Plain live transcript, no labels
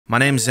My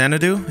name's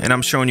Xanadu, and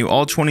I'm showing you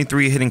all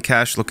 23 hidden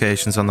cache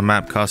locations on the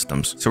map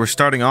customs. So we're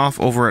starting off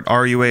over at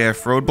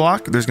RUAF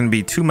roadblock. There's going to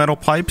be two metal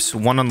pipes,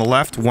 one on the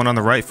left, one on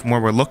the right from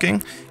where we're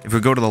looking. If we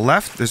go to the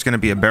left, there's going to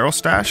be a barrel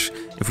stash.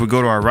 If we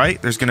go to our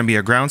right, there's going to be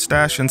a ground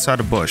stash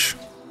inside a bush.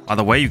 By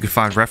the way, you can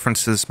find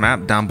reference to this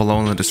map down below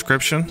in the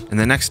description. And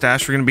the next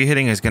stash we're going to be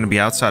hitting is going to be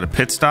outside a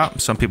pit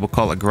stop. Some people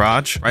call it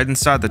garage. Right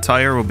inside the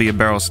tire will be a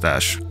barrel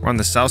stash. We're on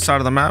the south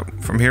side of the map.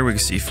 From here we can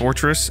see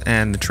fortress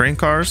and the train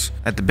cars.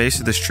 At the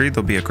base of this tree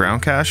there'll be a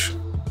ground cache.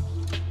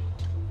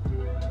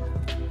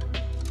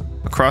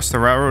 Across the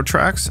railroad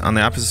tracks on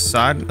the opposite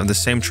side of the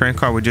same train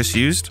car we just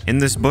used, in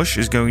this bush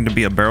is going to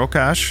be a barrel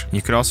cache.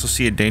 You could also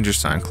see a danger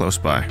sign close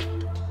by.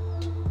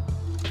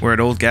 We're at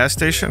Old Gas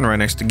Station right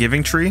next to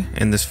Giving Tree.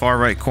 In this far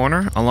right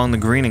corner along the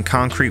green and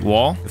concrete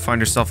wall, you'll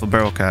find yourself a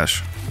barrel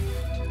cache.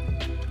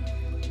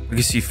 You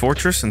can see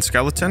Fortress and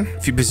Skeleton.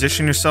 If you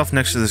position yourself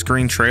next to this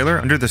green trailer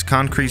under this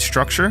concrete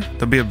structure,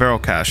 there'll be a barrel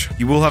cache.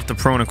 You will have to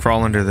prone and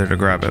crawl under there to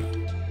grab it.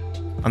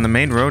 On the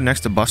main road next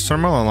to bus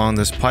terminal along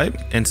this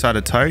pipe, inside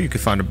a tire you can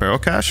find a barrel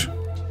cache.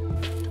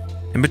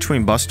 In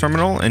between bus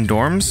terminal and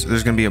dorms,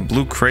 there's going to be a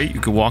blue crate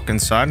you could walk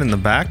inside. In the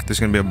back,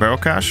 there's going to be a barrel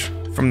cache.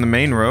 From the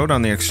main road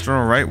on the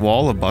external right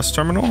wall of bus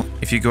terminal,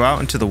 if you go out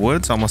into the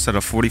woods almost at a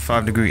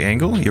 45-degree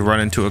angle, you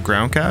run into a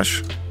ground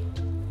cache.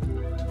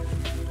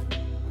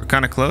 We're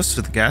kind of close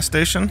to the gas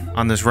station.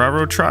 On this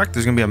railroad track,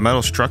 there's going to be a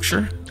metal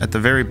structure. At the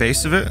very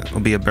base of it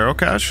will be a barrel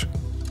cache.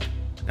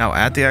 Now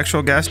at the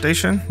actual gas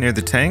station, near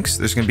the tanks,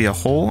 there's going to be a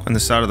hole in the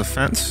side of the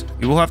fence.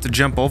 You will have to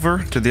jump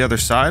over to the other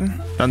side.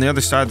 On the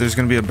other side, there's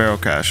going to be a barrel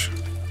cache.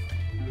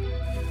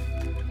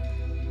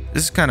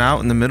 This is kind of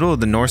out in the middle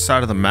of the north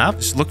side of the map.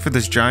 Just look for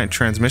this giant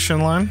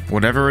transmission line,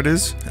 whatever it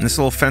is. In this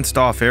little fenced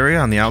off area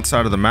on the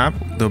outside of the map,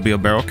 there'll be a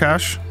barrel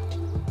cache.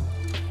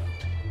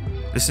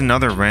 This is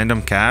another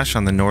random cache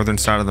on the northern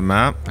side of the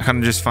map. I kind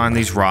of just find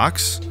these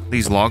rocks.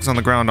 These logs on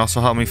the ground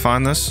also help me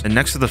find this. And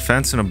next to the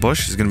fence in a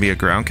bush is going to be a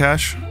ground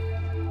cache.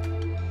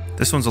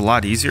 This one's a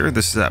lot easier.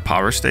 This is at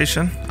Power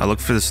Station. I look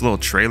for this little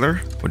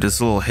trailer with this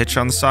little hitch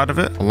on the side of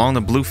it. Along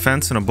the blue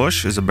fence in a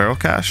bush is a barrel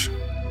cache.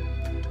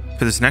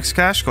 For this next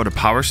cache, go to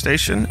Power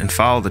Station and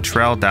follow the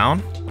trail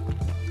down.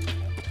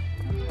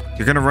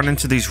 You're going to run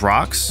into these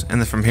rocks, and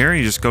then from here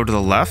you just go to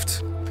the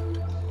left.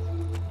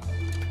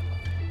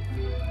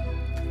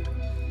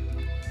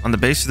 On the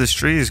base of this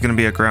tree is going to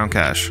be a ground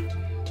cache.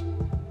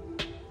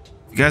 If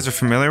you guys are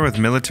familiar with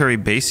military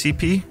base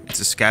CP, it's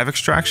a scav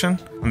extraction.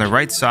 On the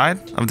right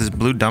side of this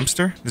blue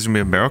dumpster, there's going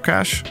to be a barrel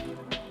cache.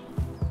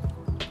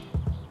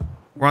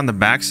 We're on the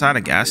back side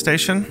of gas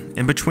station.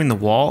 In between the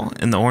wall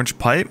and the orange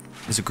pipe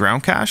is a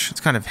ground cache. It's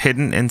kind of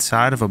hidden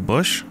inside of a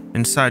bush.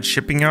 Inside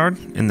shipping yard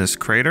in this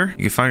crater,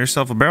 you can find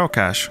yourself a barrel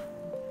cache.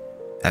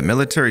 At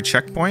military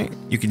checkpoint,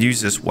 you could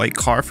use this white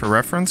car for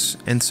reference.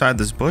 Inside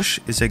this bush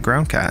is a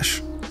ground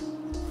cache.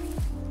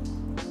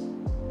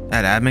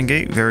 At admin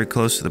gate, very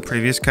close to the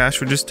previous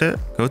cache we just hit,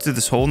 go through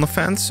this hole in the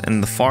fence, and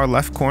in the far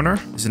left corner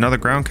is another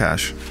ground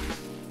cache.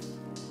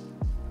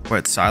 We're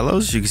at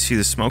silos. You can see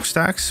the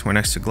smokestacks. We're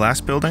next to glass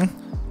building.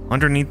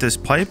 Underneath this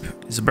pipe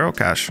is a barrel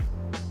cache.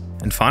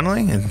 And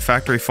finally, in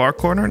factory far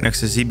corner next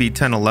to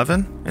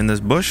ZB1011 in this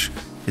bush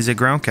is a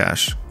ground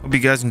cache. Hope you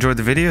guys enjoyed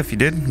the video. If you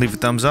did, leave a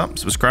thumbs up,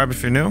 subscribe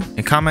if you're new,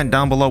 and comment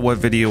down below what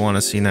video you want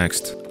to see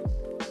next.